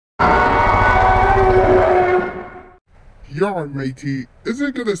Yarn, matey. Is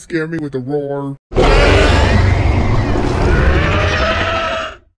it gonna scare me with a roar?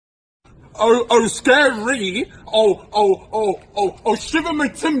 Oh, scary! Oh, shiver my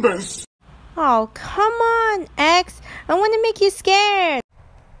timbers! Oh, come on, X. I want to make you scared.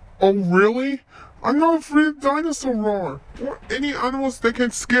 Oh, really? I'm not afraid of dinosaur roar, or any animals that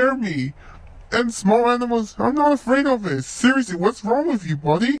can scare me. And small animals, I'm not afraid of it. Seriously, what's wrong with you,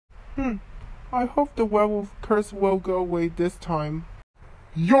 buddy? I hope the werewolf curse will go away this time.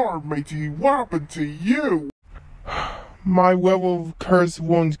 Yarn, matey, what happened to you? My werewolf curse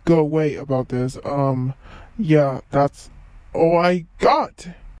won't go away about this. Yeah, that's all I got.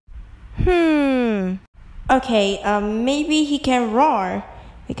 Okay, maybe he can roar.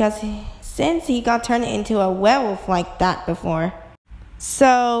 Because since he got turned into a werewolf like that before.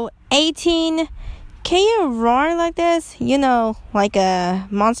 So, 18, can you roar like this? You know, like a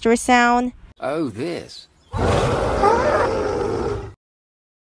monstrous sound? Oh, this.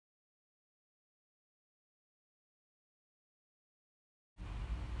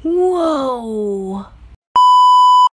 Whoa!